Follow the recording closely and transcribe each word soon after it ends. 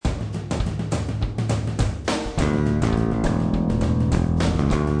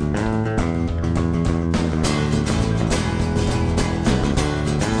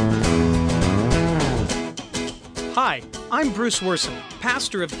I'm Bruce Worson,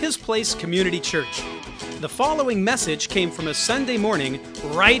 pastor of His Place Community Church. The following message came from a Sunday morning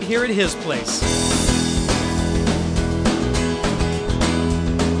right here at His Place.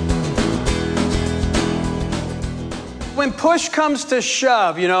 When push comes to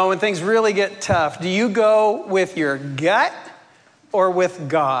shove, when things really get tough, do you go with your gut or with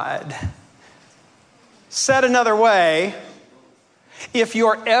God? Said another way, if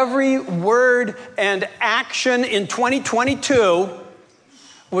your every word and action in 2022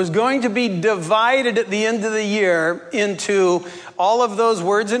 was going to be divided at the end of the year into all of those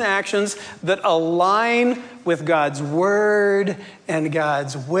words and actions that align with God's word and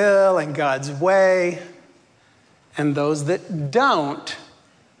God's will and God's way, and those that don't,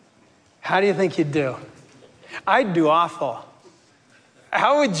 how do you think you'd do? I'd do awful.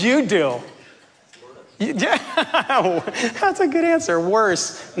 How would you do? Yeah, that's a good answer.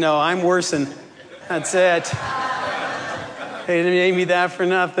 Worse. No, I'm worsen. That's it. They didn't name me that for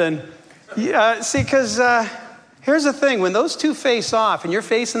nothing. Yeah, see, because here's the thing. When those two face off and you're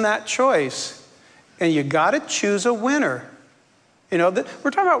facing that choice, and you got to choose a winner. We're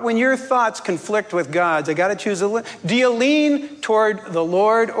talking about when your thoughts conflict with God's. I got to choose a winner. Do you lean toward the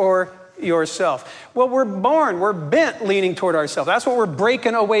Lord or yourself? Well, we're bent leaning toward ourselves. That's what we're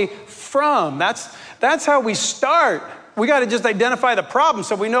breaking away from. That's how we start. We got to just identify the problem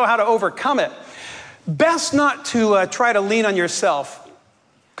so we know how to overcome it. Best not to try to lean on yourself,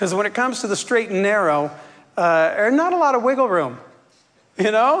 because when it comes to the straight and narrow, there's not a lot of wiggle room,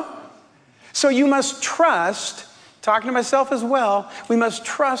 So you must trust, talking to myself as well, we must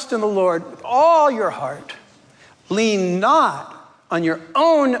trust in the Lord with all your heart. Lean not on your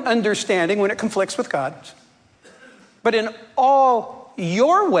own understanding when it conflicts with God's, but in all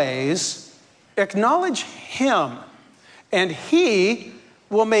your ways, acknowledge Him, and He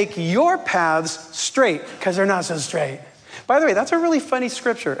will make your paths straight, because they're not so straight. By the way, that's a really funny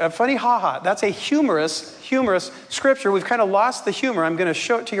scripture, a funny ha-ha. That's a humorous scripture. We've kind of lost the humor. I'm going to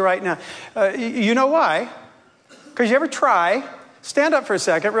show it to you right now. You know why? Because you ever try, stand up for a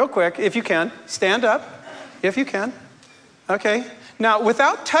second real quick, if you can. Stand up, if you can. Okay. Now,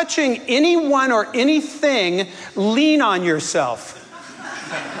 without touching anyone or anything, lean on yourself.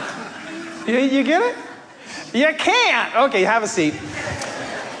 You get it? You can't. Okay, have a seat.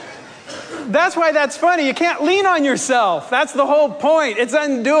 That's why that's funny. You can't lean on yourself. That's the whole point. It's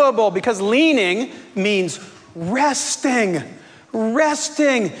undoable, because leaning means resting.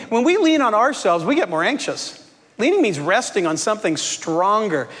 Resting. When we lean on ourselves, we get more anxious. Leaning means resting on something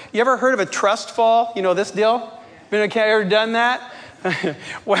stronger. You ever heard of a trust fall? You know this deal? Ever done that?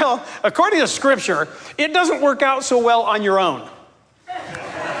 Well, according to Scripture, it doesn't work out so well on your own.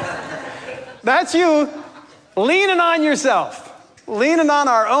 That's you leaning on yourself, leaning on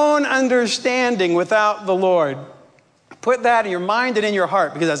our own understanding without the Lord. Put that in your mind and in your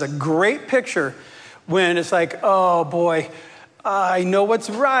heart, because that's a great picture when it's like, oh boy, I know what's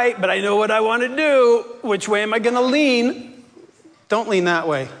right, but I know what I want to do. Which way am I going to lean? Don't lean that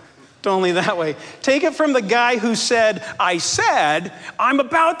way. Don't lean that way. Take it from the guy who said, I'm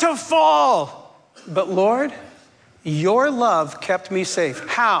about to fall. But Lord, your love kept me safe.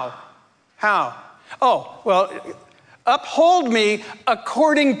 How? Oh, well, uphold me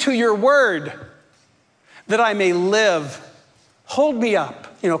according to your word, that I may live. Hold me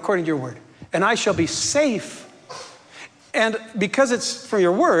up, according to your word, and I shall be safe. And because it's from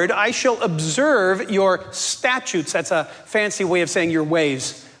your word, I shall observe your statutes. That's a fancy way of saying your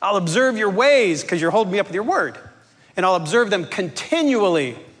ways. I'll observe your ways because you're holding me up with your word. And I'll observe them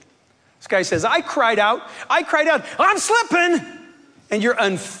continually. This guy says, I cried out, I'm slipping. And your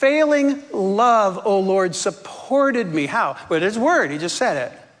unfailing love, O Lord, supported me. How? With His word. He just said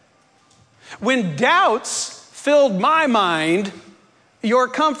it. When doubts filled my mind, your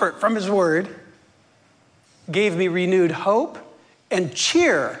comfort from His word gave me renewed hope and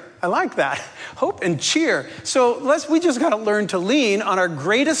cheer. I like that. Hope and cheer. So we just got to learn to lean on our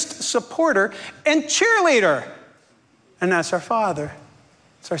greatest supporter and cheerleader. And that's our Father.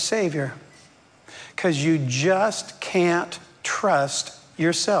 It's our Savior. Because you just can't trust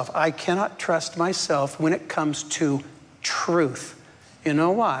yourself. I cannot trust myself when it comes to truth. You know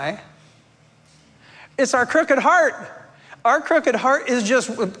why? It's our crooked heart. Our crooked heart is just,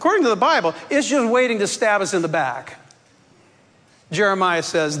 according to the Bible, it's just waiting to stab us in the back. Jeremiah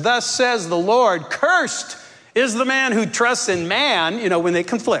says, thus says the Lord, cursed is the man who trusts in man, when they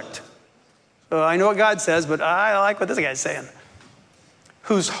conflict. So I know what God says, but I like what this guy's saying.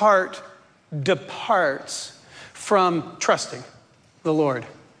 Whose heart departs from trusting the Lord.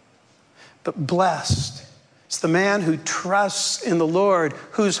 But blessed is the man who trusts in the Lord,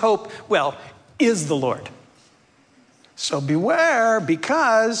 whose hope, is the Lord. So beware,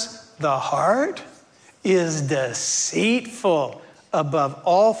 because the heart is deceitful above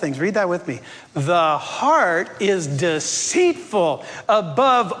all things. Read that with me. The heart is deceitful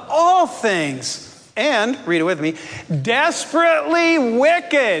above all things. And, read it with me, desperately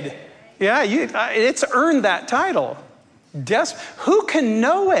wicked. Yeah, it's earned that title. Who can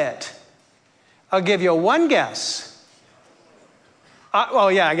know it? I'll give you one guess.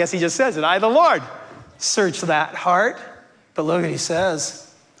 I guess he just says it. I, the Lord, search that heart. But look what he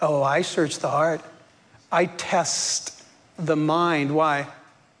says. Oh, I search the heart. I test the mind. Why?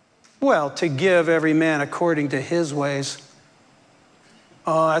 Well, to give every man according to his ways.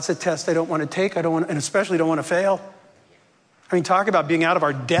 Oh, that's a test I don't want to take. And especially don't want to fail. I mean, talk about being out of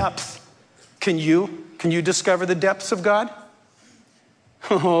our depth. Can you discover the depths of God?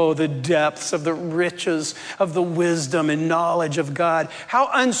 Oh, the depths of the riches of the wisdom and knowledge of God. How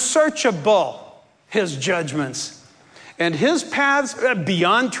unsearchable his judgments and his paths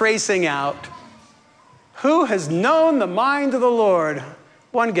beyond tracing out. Who has known the mind of the Lord?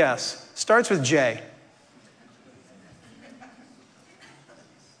 One guess. Starts with J.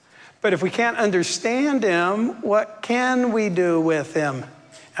 But if we can't understand him, what can we do with him?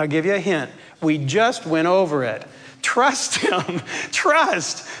 I'll give you a hint. We just went over it. Trust him.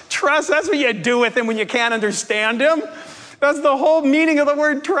 Trust. That's what you do with him when you can't understand him. That's the whole meaning of the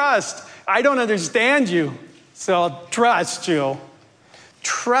word trust. I don't understand you, so I'll trust you.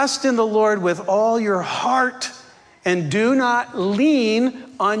 Trust in the Lord with all your heart and do not lean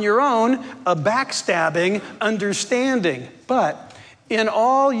on your own backstabbing understanding. But in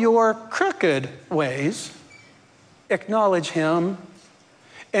all your crooked ways, acknowledge him,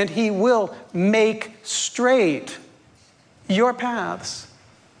 and he will make straight your paths.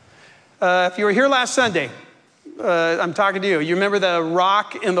 If you were here last Sunday, I'm talking to you. You remember the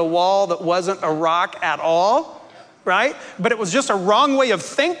rock in the wall that wasn't a rock at all, right? But it was just a wrong way of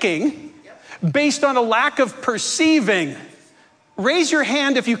thinking based on a lack of perceiving. Raise your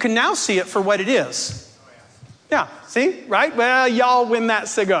hand if you can now see it for what it is. Yeah, see, right? Well, y'all win that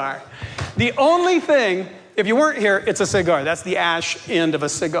cigar. The only thing, if you weren't here, it's a cigar. That's the ash end of a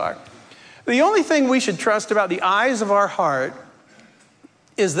cigar. The only thing we should trust about the eyes of our heart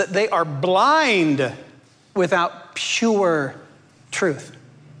is that they are blind without pure truth.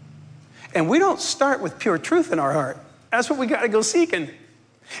 And we don't start with pure truth in our heart. That's what we got to go seeking.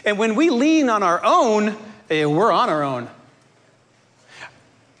 And when we lean on our own, we're on our own.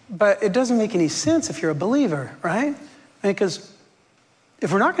 But it doesn't make any sense if you're a believer, right? Because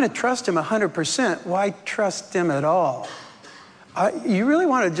if we're not going to trust him 100%, why trust him at all? You really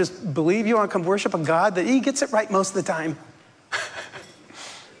want to just believe you want to come worship a God that he gets it right most of the time?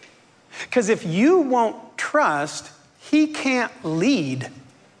 Because if you won't trust, he can't lead.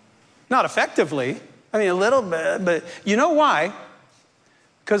 Not effectively. I mean, a little bit, but you know why?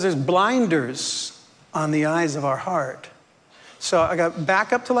 Because there's blinders on the eyes of our heart. So I got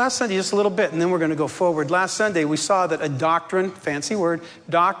back up to last Sunday just a little bit, and then we're going to go forward. Last Sunday, we saw that a doctrine, fancy word,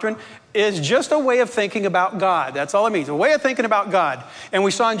 doctrine, is just a way of thinking about God. That's all it means, a way of thinking about God. And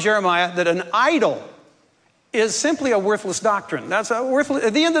we saw in Jeremiah that an idol is simply a worthless doctrine. That's a worthless,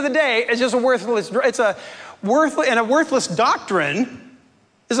 at the end of the day, it's just a worthless, and a worthless doctrine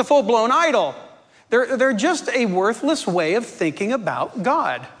is a full-blown idol. They're just a worthless way of thinking about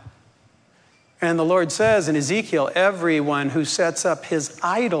God. And the Lord says in Ezekiel, everyone who sets up his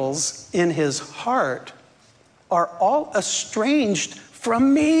idols in his heart are all estranged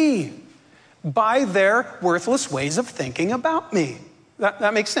from me by their worthless ways of thinking about me.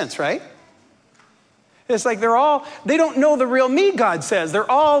 That makes sense, right? It's like they don't know the real me, God says. They're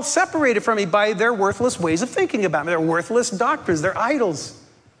all separated from me by their worthless ways of thinking about me. Their worthless doctrines, their idols.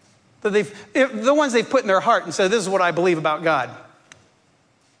 The ones they've put in their heart and said, this is what I believe about God.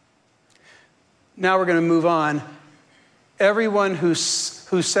 Now we're going to move on. Everyone who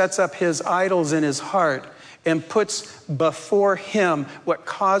sets up his idols in his heart and puts before him what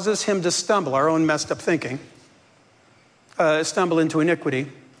causes him to stumble, our own messed up thinking, stumble into iniquity.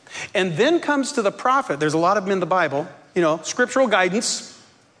 And then comes to the prophet. There's a lot of them in the Bible, scriptural guidance.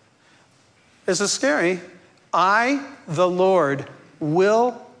 This is scary. I, the Lord,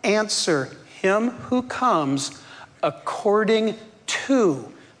 will answer him who comes according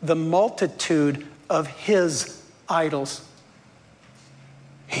to the multitude of his idols.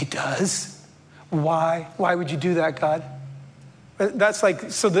 He does. Why? Why would you do that, God? That's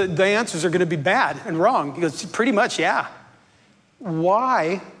like, so the answers are going to be bad and wrong. He goes, pretty much, yeah.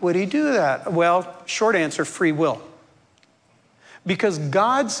 Why would he do that? Well, short answer, free will. Because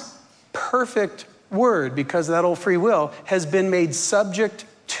God's perfect word, because of that old free will, has been made subject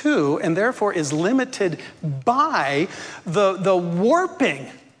to, and therefore is limited by the warping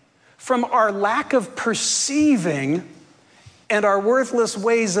from our lack of perceiving and our worthless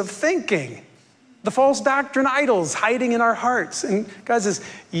ways of thinking. The false doctrine idols hiding in our hearts. And God says,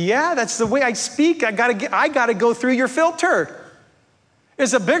 yeah, that's the way I speak. I gotta go through your filter.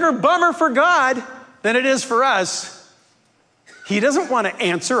 It's a bigger bummer for God than it is for us. He doesn't want to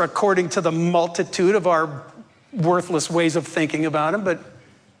answer according to the multitude of our worthless ways of thinking about him, but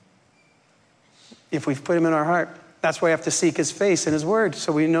if we've put him in our heart, that's why we have to seek his face in his word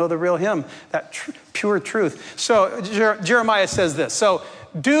so we know the real him, that pure truth. So Jeremiah says this, so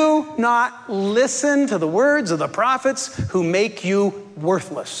do not listen to the words of the prophets who make you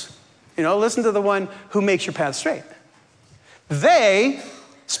worthless. Listen to the one who makes your path straight. They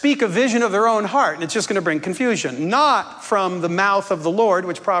speak a vision of their own heart, and it's just going to bring confusion. Not from the mouth of the Lord,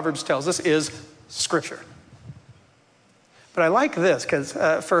 which Proverbs tells us is Scripture. But I like this, because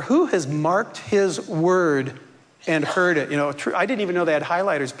for who has marked his word and heard it? I didn't even know they had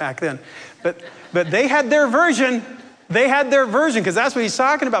highlighters back then. But they had their version. They had their version, because that's what he's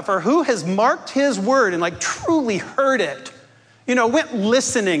talking about. For who has marked his word and truly heard it? Went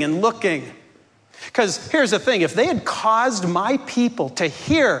listening and looking. Because here's the thing, if they had caused my people to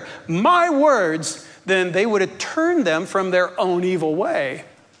hear my words, then they would have turned them from their own evil way.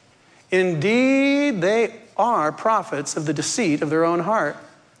 Indeed, they are prophets of the deceit of their own heart.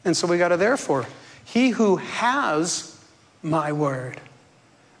 And so we got to therefore, he who has my word,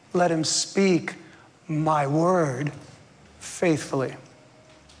 let him speak my word faithfully.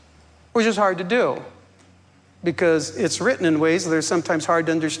 Which is hard to do, because it's written in ways that are sometimes hard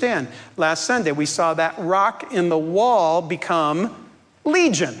to understand. Last Sunday, we saw that rock in the wall become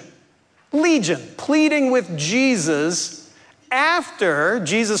Legion. Legion, pleading with Jesus after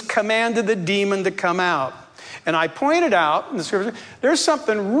Jesus commanded the demon to come out. And I pointed out in the scripture, there's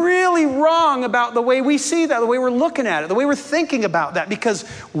something really wrong about the way we see that, the way we're looking at it, the way we're thinking about that, because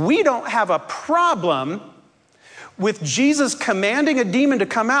we don't have a problem with Jesus commanding a demon to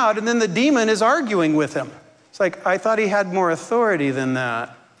come out and then the demon is arguing with him. It's like, I thought he had more authority than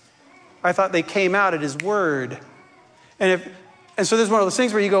that. I thought they came out at his word. And so there's one of those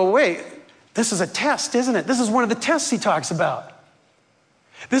things where you go, wait, this is a test, isn't it? This is one of the tests he talks about.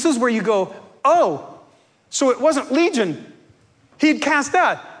 This is where you go, oh, so it wasn't Legion he'd cast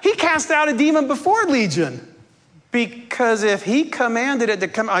out. He cast out a demon before Legion. Because if he commanded it to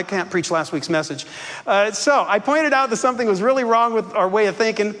come, I can't preach last week's message. So I pointed out that something was really wrong with our way of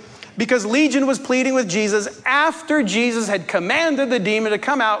thinking, because Legion was pleading with Jesus after Jesus had commanded the demon to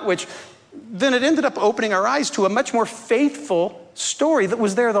come out, which then it ended up opening our eyes to a much more faithful story that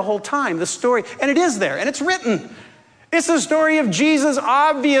was there the whole time. The story, and it is there, and it's written. It's the story of Jesus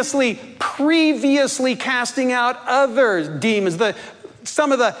obviously previously casting out other demons,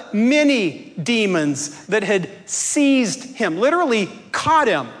 some of the many demons that had seized him, literally caught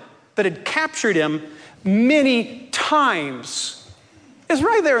him, that had captured him many times. It's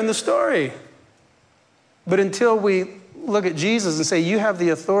right there in the story. But until we look at Jesus and say, you have the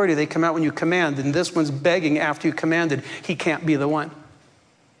authority, they come out when you command, and this one's begging after you commanded, he can't be the one.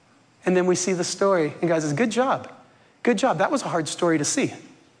 And then we see the story, and God says, good job. Good job. That was a hard story to see.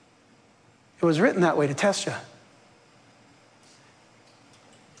 It was written that way to test you.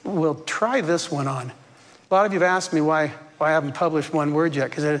 We'll try this one on. A lot of you have asked me why I haven't published one word yet,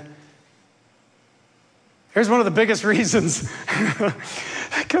 because here's one of the biggest reasons.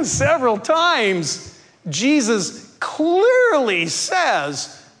 Because several times Jesus clearly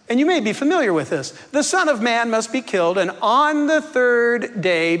says, and you may be familiar with this, the Son of Man must be killed and on the third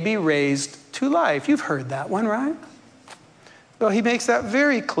day be raised to life. You've heard that one, right? Well, he makes that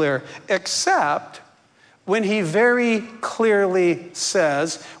very clear, except when he very clearly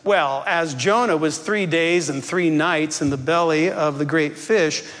says, well, as Jonah was 3 days and 3 nights in the belly of the great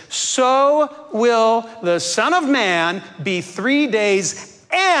fish, so will the Son of Man be 3 days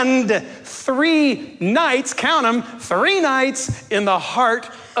and 3 nights, count them, 3 nights in the heart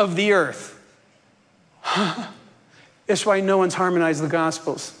of the earth. That's why no one's harmonized the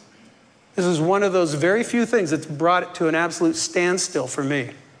Gospels. This is one of those very few things that's brought it to an absolute standstill for me.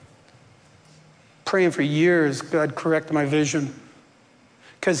 Praying for years, God, correct my vision.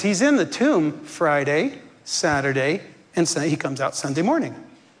 Because he's in the tomb Friday, Saturday, and Sunday. He comes out Sunday morning.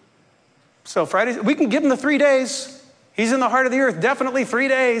 So Friday, we can give him the 3 days. He's in the heart of the earth, definitely 3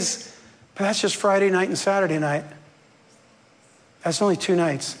 days. But that's just Friday night and Saturday night. That's only 2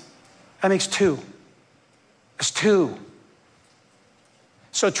 nights. That makes 2. That's 2.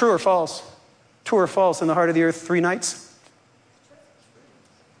 So true or false? True or false, in the heart of the earth, 3 nights?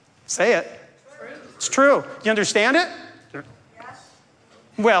 Say it. It's true. You understand it? Yes.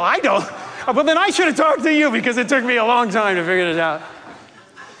 Well, I don't. Well, then I should have talked to you because it took me a long time to figure it out.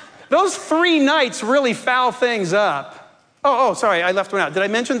 Those 3 nights really foul things up. Oh, sorry, I left one out. Did I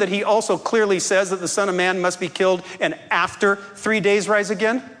mention that he also clearly says that the Son of Man must be killed and after 3 days rise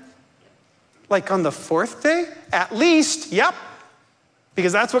again? Like on the 4th day? At least, yep.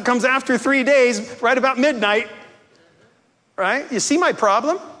 Because that's what comes after 3 days, right about midnight. Right? You see my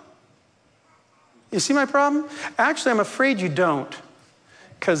problem? You see my problem? Actually, I'm afraid you don't.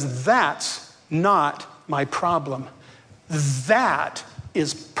 Because that's not my problem. That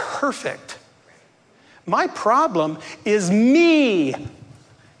is perfect. My problem is me,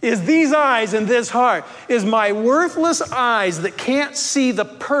 is these eyes and this heart, is my worthless eyes that can't see the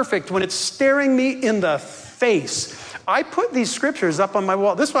perfect when it's staring me in the face. I put these scriptures up on my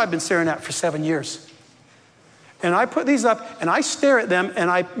wall. This is what I've been staring at for 7 years. And I put these up and I stare at them and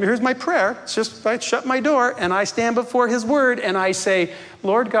here's my prayer. It's just I shut my door and I stand before his word and I say,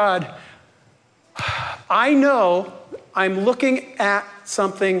 Lord God, I know I'm looking at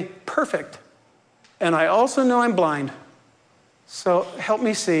something perfect. And I also know I'm blind. So help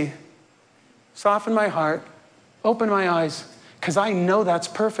me see. Soften my heart. Open my eyes. Because I know that's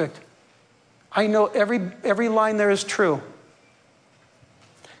perfect. I know every line there is true.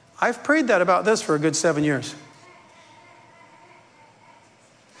 I've prayed that about this for a good 7 years.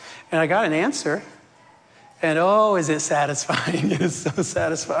 And I got an answer. And oh, is it satisfying? It is so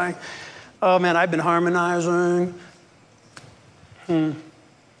satisfying. Oh man, I've been harmonizing.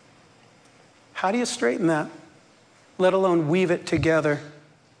 How do you straighten that? Let alone weave it together.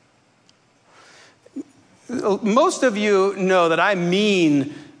 Most of you know that I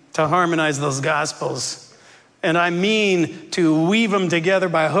mean to harmonize those gospels. And I mean to weave them together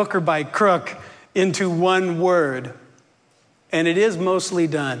by hook or by crook into one word. And it is mostly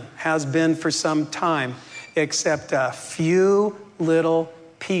done, has been for some time, except a few little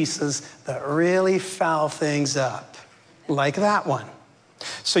pieces that really foul things up, like that one.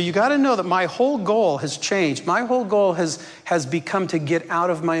 So you got to know that my whole goal has changed. My whole goal has become to get out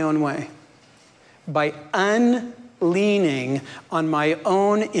of my own way by unleaning on my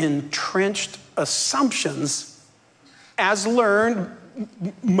own entrenched assumptions as learned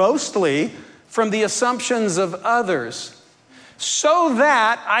mostly from the assumptions of others, so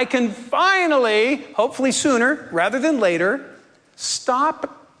that I can finally, hopefully sooner rather than later,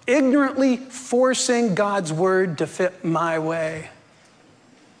 stop ignorantly forcing God's word to fit my way.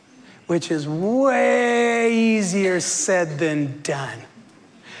 Which is way easier said than done.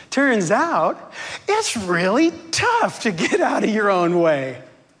 Turns out, it's really tough to get out of your own way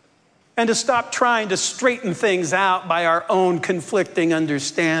and to stop trying to straighten things out by our own conflicting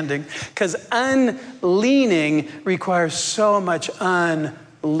understanding. Because unleaning requires so much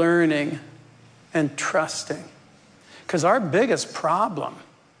unlearning and trusting. Because our biggest problem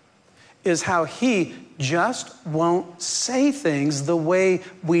is how he just won't say things the way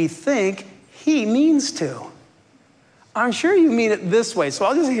we think he means to. I'm sure you mean it this way, so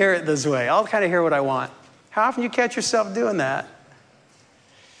I'll just hear it this way. I'll kind of hear what I want. How often do you catch yourself doing that?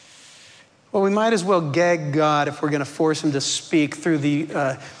 Well, we might as well gag God if we're going to force him to speak through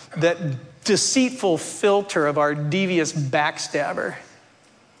that deceitful filter of our devious backstabber.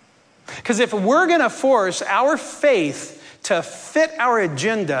 Because if we're going to force our faith to fit our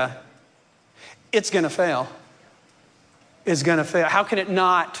agenda, it's going to fail. It's going to fail. How can it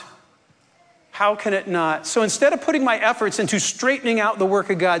not? How can it not? So instead of putting my efforts into straightening out the work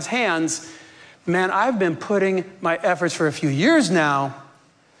of God's hands, man, I've been putting my efforts for a few years now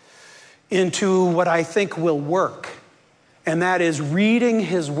into what I think will work. And that is reading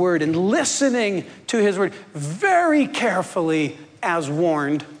his word and listening to his word very carefully as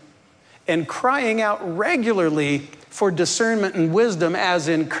warned, and crying out regularly for discernment and wisdom as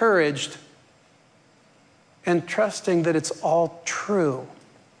encouraged, and trusting that it's all true,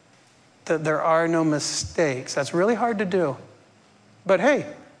 that there are no mistakes. That's really hard to do. But hey,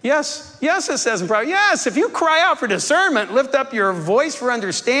 yes, it says in Proverbs, yes, if you cry out for discernment, lift up your voice for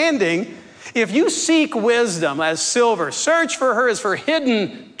understanding. If you seek wisdom as silver, search for her as for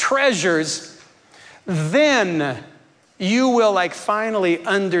hidden treasures, then you will finally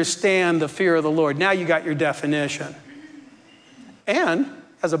understand the fear of the Lord. Now you got your definition. And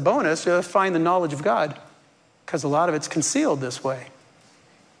as a bonus, you'll find the knowledge of God, because a lot of it's concealed this way,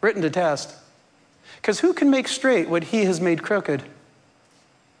 written to test. Because who can make straight what he has made crooked?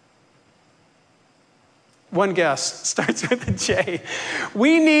 One guess, starts with a J.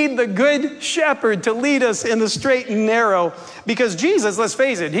 We need the good shepherd to lead us in the straight and narrow, because Jesus, let's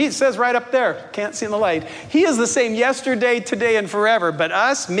face it, he says right up there, can't see in the light, he is the same yesterday, today, and forever. But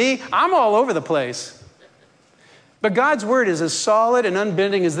us, me, I'm all over the place. But God's word is as solid and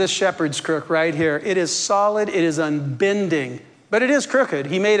unbending as this shepherd's crook right here. It is solid, it is unbending, but it is crooked.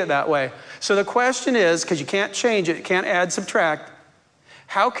 He made it that way. So the question is, because you can't change it, you can't add, subtract,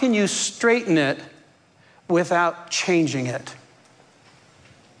 how can you straighten it without changing it?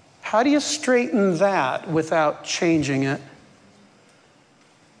 How do you straighten that without changing it?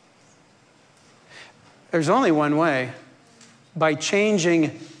 There's only one way, by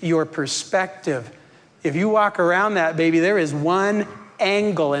changing your perspective. If you walk around that baby, there is one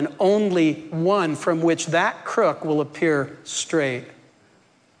angle and only one from which that crook will appear straight.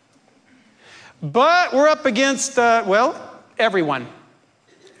 But we're up against, everyone.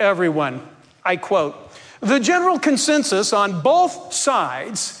 Everyone. I quote, "The general consensus on both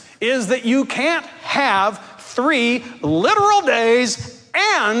sides is that you can't have 3 literal days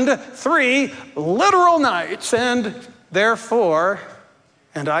and 3 literal nights, and therefore,"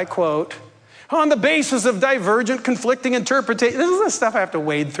 and I quote, "on the basis of divergent, conflicting interpretation." This is the stuff I have to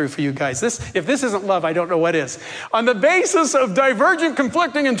wade through for you guys. If this isn't love, I don't know what is. "On the basis of divergent,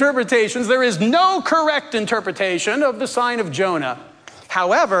 conflicting interpretations, there is no correct interpretation of the sign of Jonah.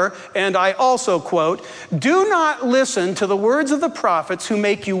 However," and I also quote, "do not listen to the words of the prophets who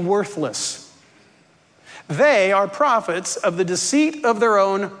make you worthless. They are prophets of the deceit of their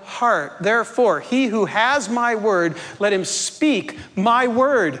own heart. Therefore, he who has my word, let him speak my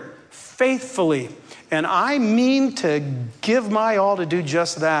word faithfully." And I mean to give my all to do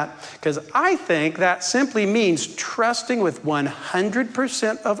just that, because I think that simply means trusting with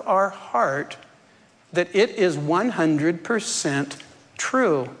 100% of our heart that it is 100%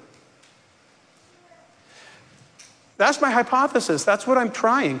 true. That's my hypothesis. That's what I'm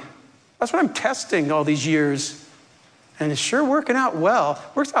trying. That's what I'm testing all these years. And it's sure working out well.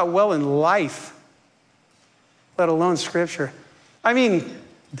 Works out well in life, let alone Scripture. I mean,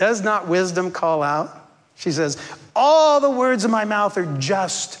 does not wisdom call out? She says, "All the words of my mouth are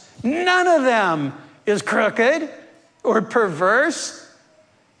just. None of them is crooked or perverse.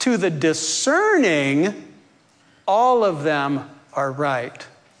 To the discerning, all of them are right."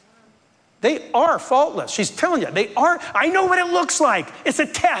 They are faultless. She's telling you, they are. I know what it looks like. It's a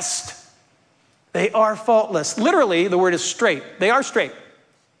test. They are faultless. Literally, the word is straight. They are straight.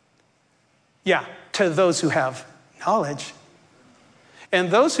 Yeah, to those who have knowledge.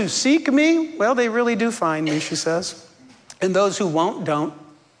 "And those who seek me, well, they really do find me," she says. "And those who won't, don't,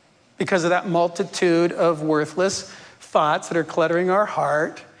 because of that multitude of worthless thoughts that are cluttering our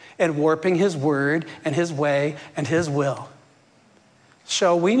heart and warping his word and his way and his will."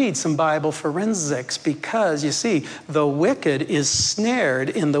 So we need some Bible forensics, because, you see, the wicked is snared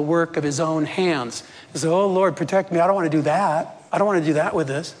in the work of his own hands. He says, "Oh, Lord, protect me. I don't want to do that. I don't want to do that with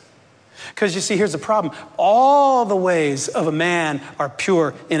this." Because, you see, here's the problem. All the ways of a man are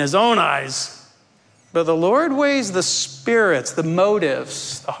pure in his own eyes, but the Lord weighs the spirits, the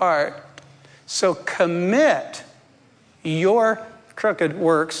motives, the heart. So commit your crooked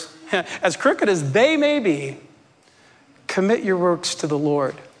works, as crooked as they may be, commit your works to the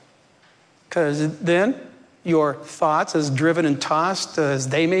Lord, because then your thoughts, as driven and tossed as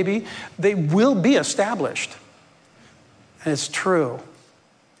they may be, they will be established. And it's true.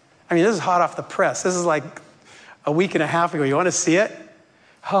 I mean, this is hot off the press. This is like a week and a half ago. You want to see it?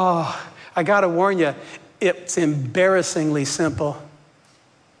 Oh, I got to warn you, it's embarrassingly simple.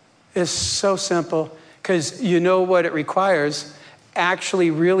 It's so simple, because you know what it requires?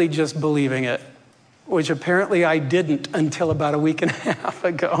 Actually really just believing it, which apparently I didn't until about a week and a half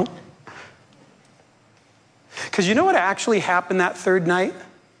ago. Because you know what actually happened that third night?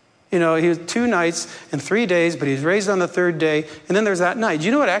 You know, he was 2 nights and 3 days, but he's raised on the 3rd day. And then there's that night. Do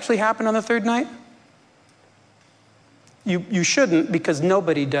you know what actually happened on the 3rd night? You shouldn't, because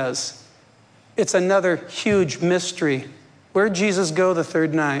nobody does. It's another huge mystery. Where'd Jesus go the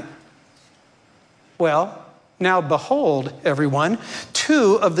 3rd night? Well, now behold, everyone,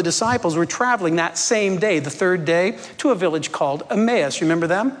 2 of the disciples were traveling that same day, the 3rd day, to a village called Emmaus. Remember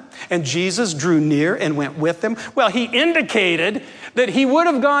them? And Jesus drew near and went with them. Well, he indicated that he would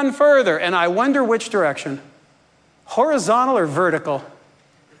have gone further, and I wonder which direction, horizontal or vertical.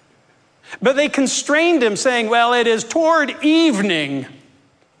 But they constrained him, saying, "Well, it is toward evening,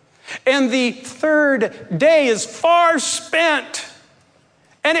 and the 3rd day is far spent."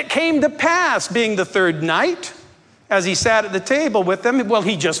 And it came to pass, being the 3rd night, as he sat at the table with them, well,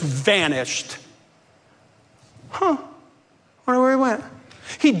 he just vanished. Wonder where he went.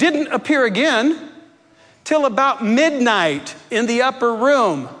 He didn't appear again till about midnight in the upper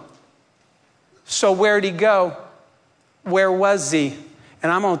room. So where'd he go? Where was he?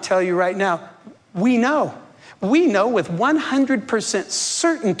 And I'm going to tell you right now, we know. We know with 100%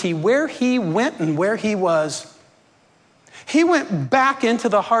 certainty where he went and where he was. He went back into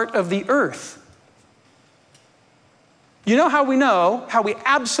the heart of the earth. You know how we know, how we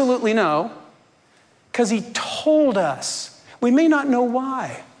absolutely know? Because he told us. We may not know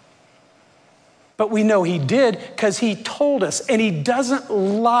why, but we know he did because he told us, and he doesn't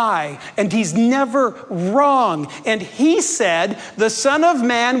lie, and he's never wrong. And he said, the Son of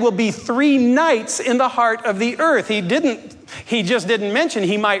Man will be 3 nights in the heart of the earth. He just didn't mention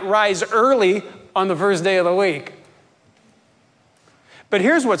he might rise early on the first day of the week. But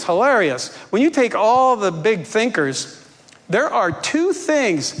here's what's hilarious. When you take all the big thinkers, there are 2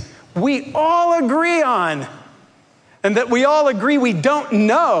 things we all agree on, and that we all agree we don't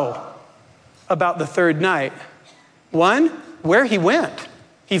know about the 3rd night. 1, where he went.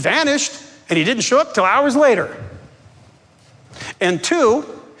 He vanished, and he didn't show up till hours later. And 2,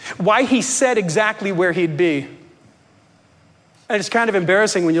 why he said exactly where he'd be. And it's kind of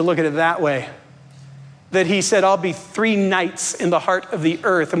embarrassing when you look at it that way. That he said, I'll be 3 nights in the heart of the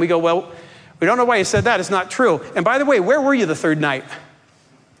earth. And we go, well, we don't know why he said that. It's not true. And by the way, where were you the 3rd night?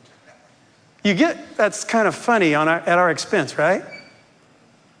 That's kind of funny at our expense, right?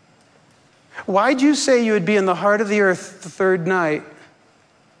 Why'd you say you would be in the heart of the earth the 3rd night?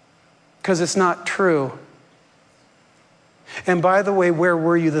 Because it's not true. And by the way, where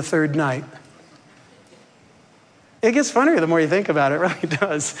were you the 3rd night? It gets funnier the more you think about it. It really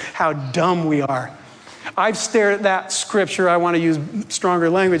does. How dumb we are. I've stared at that scripture. I want to use stronger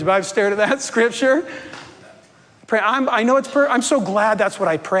language, but I've stared at that scripture. I know it's I'm so glad that's what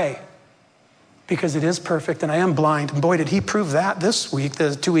I pray, because it is perfect and I am blind. And boy, did he prove that this week,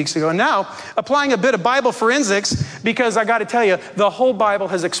 2 weeks ago. And now, applying a bit of Bible forensics, because I got to tell you, the whole Bible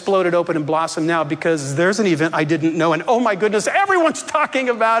has exploded open and blossomed now because there's an event I didn't know. And oh my goodness, everyone's talking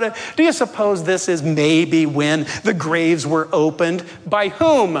about it. Do you suppose this is maybe when the graves were opened? By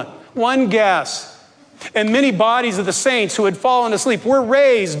whom? One guess. And many bodies of the saints who had fallen asleep were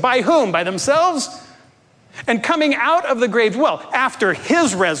raised. By whom? By themselves? And coming out of the grave, well, after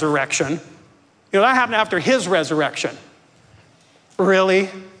his resurrection. That happened after his resurrection. Really?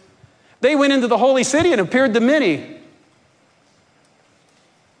 They went into the holy city and appeared to many.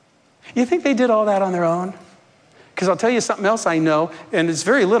 You think they did all that on their own? Because I'll tell you something else I know, and it's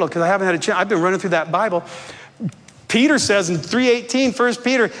very little because I haven't had a chance. I've been running through that Bible. Peter says in 3:18, 1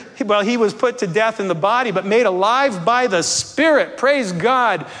 Peter, he was put to death in the body, but made alive by the Spirit. Praise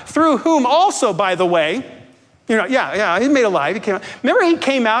God. Through whom also, by the way, he made alive. He came out. Remember he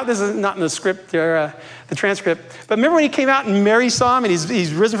came out, this is not in the script or the transcript, but remember when he came out and Mary saw him and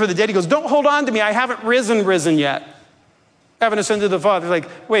he's risen from the dead? He goes, don't hold on to me. I haven't risen yet. I haven't ascended to the Father. Like,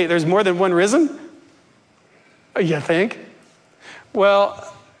 wait, there's more than one risen? You think?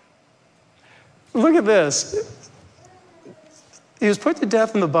 Well, look at this. He was put to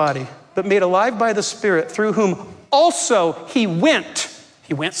death in the body, but made alive by the Spirit, through whom also he went.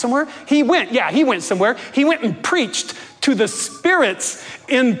 He went somewhere? He went somewhere. He went and preached to the spirits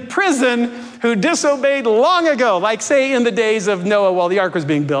in prison who disobeyed long ago, like say in the days of Noah while the ark was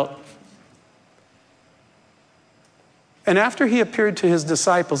being built. And after he appeared to his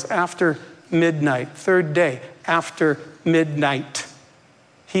disciples after midnight, 3rd day after midnight,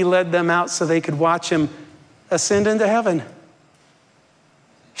 he led them out so they could watch him ascend into heaven.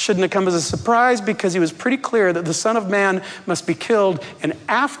 Shouldn't have come as a surprise because he was pretty clear that the Son of Man must be killed and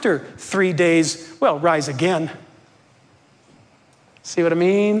after 3 days, rise again. See what I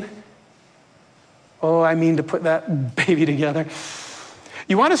mean? Oh, I mean to put that baby together.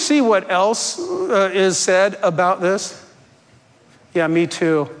 You want to see what else is said about this? Yeah, me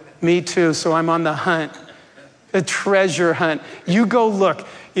too. Me too. So I'm on the hunt, a treasure hunt. You go look.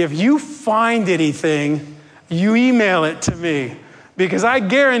 If you find anything, you email it to me. Because I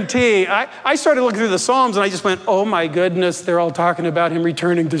guarantee, I started looking through the Psalms and I just went, oh my goodness, they're all talking about him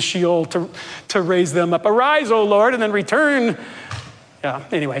returning to Sheol to raise them up. Arise, O Lord, and then return. Yeah,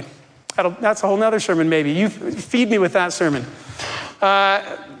 anyway, that's a whole nother sermon maybe. You feed me with that sermon.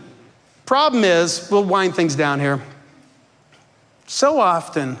 Problem is, we'll wind things down here. So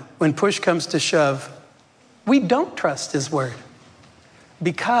often, when push comes to shove, we don't trust his word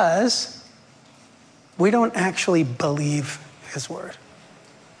because we don't actually believe his word.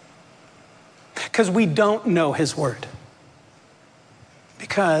 Because we don't know his word.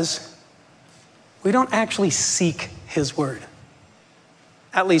 Because we don't actually seek his word.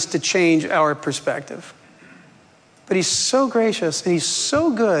 At least to change our perspective. But he's so gracious and he's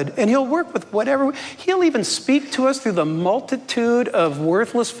so good and he'll work with whatever. He'll even speak to us through the multitude of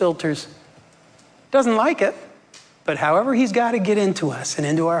worthless filters. Doesn't like it, but however he's got to get into us and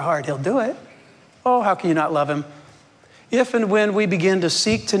into our heart, he'll do it. Oh, how can you not love him? If and when we begin to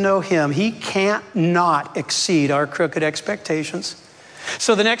seek to know him, he can't not exceed our crooked expectations.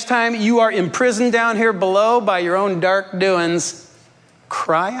 So the next time you are imprisoned down here below by your own dark doings,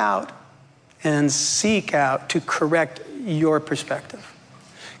 cry out and seek out to correct your perspective.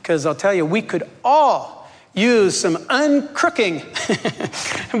 Because I'll tell you, we could all use some uncrooking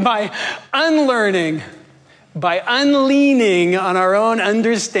by unlearning, by unleaning on our own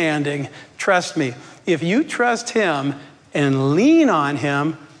understanding. Trust me, if you trust him and lean on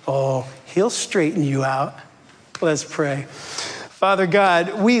him, he'll straighten you out. Let's pray. Father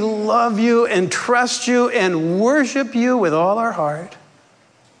God, we love you and trust you and worship you with all our heart.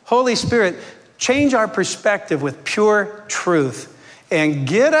 Holy Spirit, change our perspective with pure truth and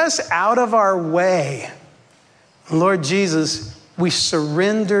get us out of our way. Lord Jesus, we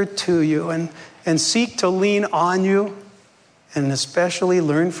surrender to you and seek to lean on you and especially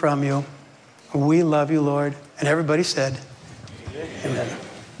learn from you. We love you, Lord. And everybody said, amen.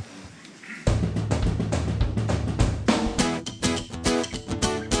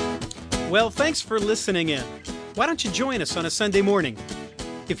 Well, thanks for listening in. Why don't you join us on a Sunday morning?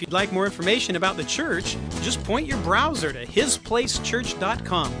 If you'd like more information about the church, just point your browser to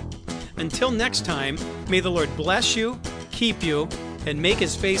hisplacechurch.com. Until next time, may the Lord bless you, keep you, and make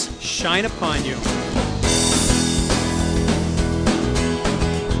his face shine upon you.